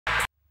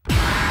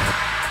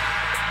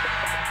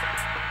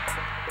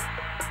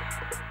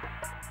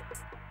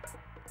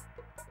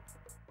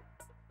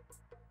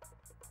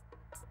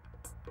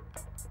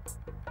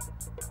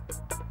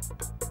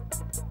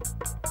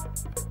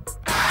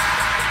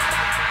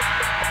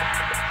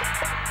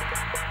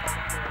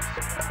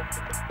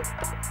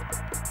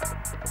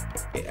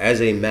as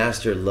a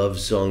master love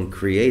song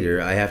creator,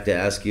 I have to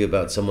ask you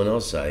about someone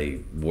else I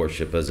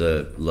worship as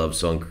a love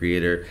song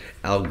creator,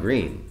 Al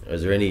Green.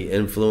 Is there any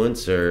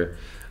influence or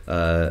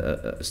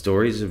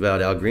stories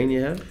about Al Green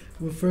you have?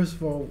 Well, first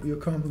of all, your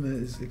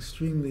compliment is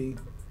extremely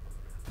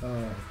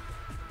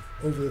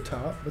over the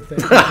top, but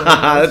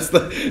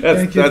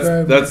thank you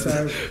very much.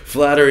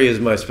 Flattery is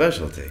my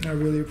specialty. I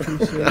really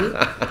appreciate it.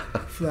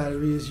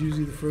 Flattery is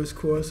usually the first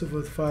course of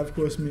a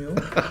 5-course meal.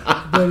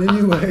 But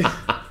anyway,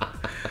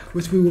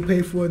 which we will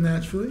pay for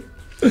naturally.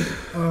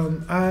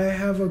 I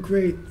have a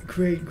great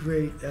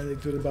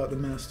anecdote about the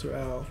Master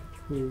Al,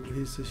 who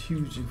is a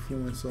huge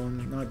influence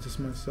on not just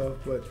myself,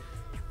 but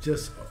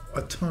just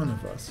a ton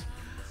of us.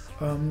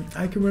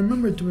 I can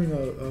remember doing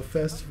a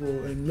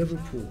festival in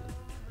Liverpool,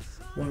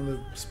 one of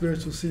the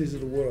spiritual cities of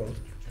the world,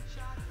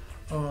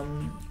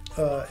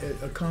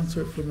 a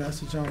concert for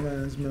Master John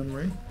Lennon's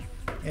memory,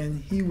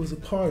 and he was a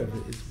part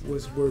of it.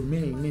 Were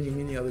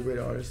many other great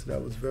artists that I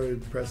was very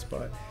impressed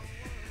by.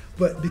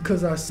 But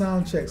because our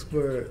sound checks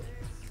were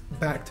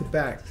back to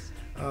back,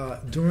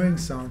 during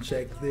sound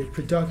check, the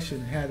production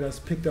had us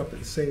picked up at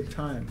the same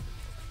time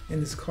in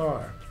his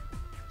car.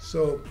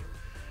 So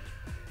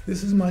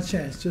this is my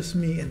chance, just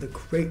me and the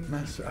great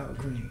Master Al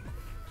Green,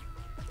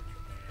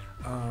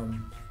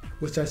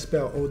 which I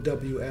spell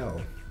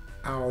O-W-L,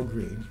 Al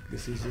Green,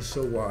 because he's just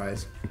so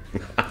wise.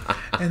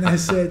 And I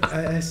said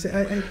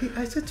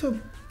to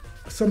him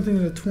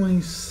something that a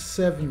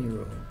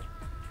 27-year-old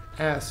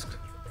asked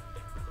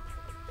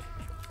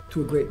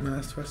to a great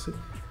master. I said,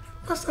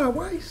 Master,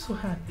 why are you so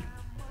happy?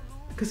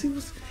 Because he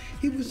was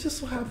just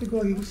so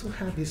happy-going. He was so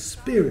happy. His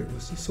spirit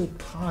was just so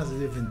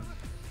positive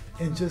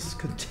and just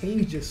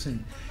contagious.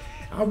 And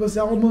I was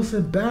almost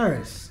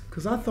embarrassed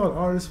because I thought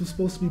artists were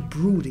supposed to be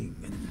brooding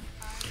and,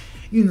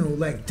 you know,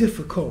 like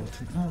difficult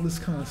and all this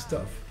kind of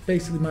stuff.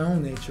 Basically my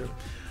own nature.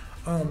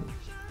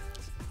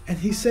 And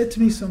he said to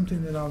me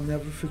something that I'll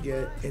never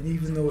forget. And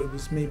even though it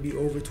was maybe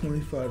over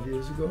 25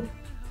 years ago,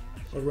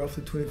 or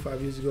roughly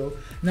 25 years ago,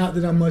 not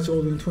that I'm much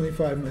older than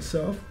 25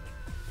 myself,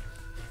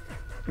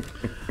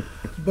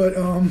 but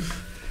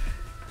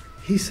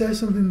he said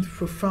something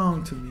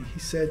profound to me.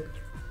 He said,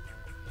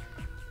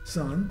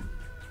 son,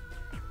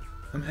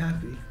 I'm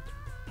happy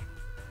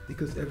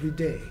because every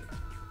day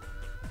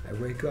I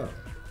wake up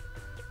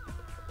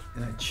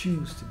and I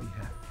choose to be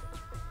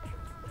happy.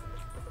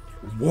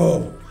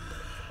 Whoa.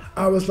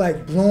 I was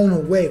like blown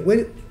away.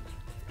 Wait.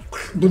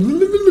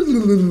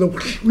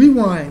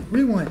 Rewind.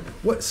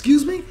 What?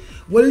 Excuse me?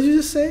 What did you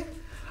just say?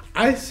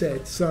 I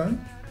said,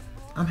 son,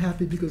 I'm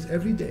happy because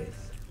every day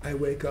I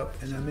wake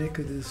up and I make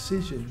a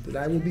decision that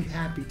I will be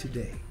happy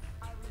today.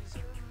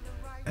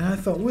 And I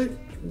thought, wait,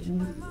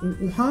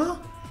 huh?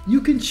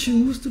 You can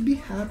choose to be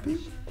happy?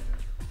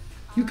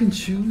 You can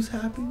choose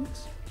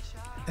happiness?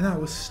 And I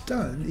was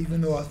stunned,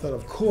 even though I thought,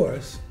 of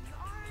course,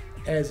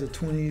 as a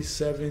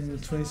 27,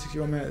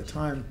 26-year-old man at the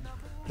time,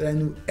 that I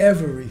knew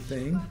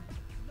everything.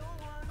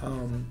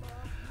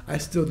 I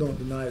still don't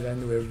deny that I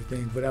knew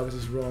everything, but I was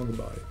just wrong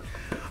about it.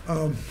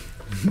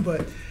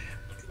 But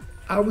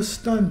I was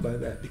stunned by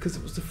that because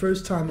it was the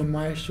first time a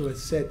maestro had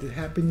said that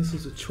happiness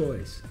is a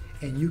choice,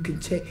 and you can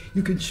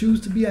choose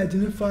to be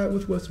identified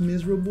with what's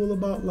miserable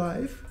about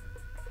life,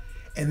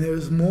 and there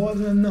is more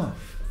than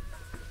enough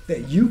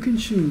that you can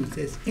choose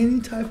as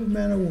any type of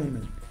man or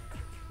woman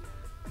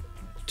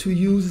to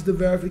use as the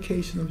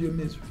verification of your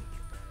misery.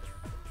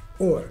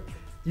 Or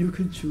you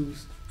can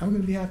choose, I'm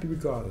going to be happy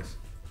regardless.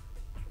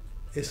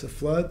 It's a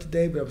flood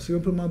today, but I'm still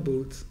going to put on my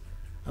boots.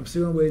 I'm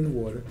still going to wade in the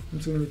water.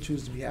 I'm still going to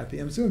choose to be happy.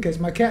 I'm still going to catch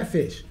my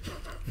catfish.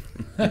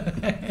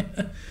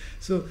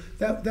 So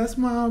that's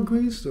my Al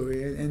Green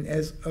story. And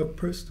as a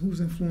person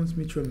who's influenced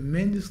me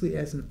tremendously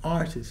as an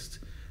artist,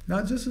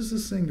 not just as a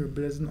singer,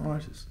 but as an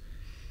artist,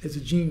 as a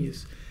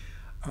genius,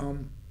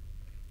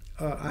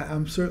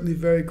 I'm certainly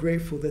very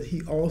grateful that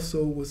he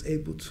also was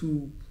able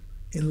to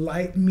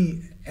enlighten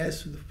me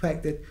as to the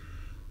fact that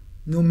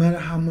no matter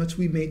how much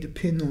we may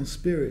depend on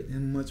spirit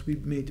and much we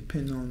may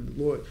depend on the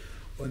Lord,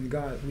 on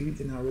God, we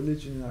in our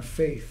religion, in our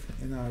faith,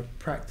 in our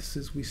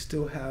practices, we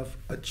still have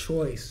a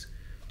choice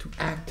to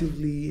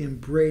actively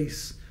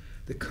embrace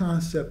the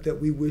concept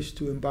that we wish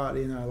to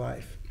embody in our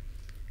life.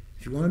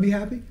 If you want to be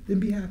happy, then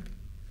be happy.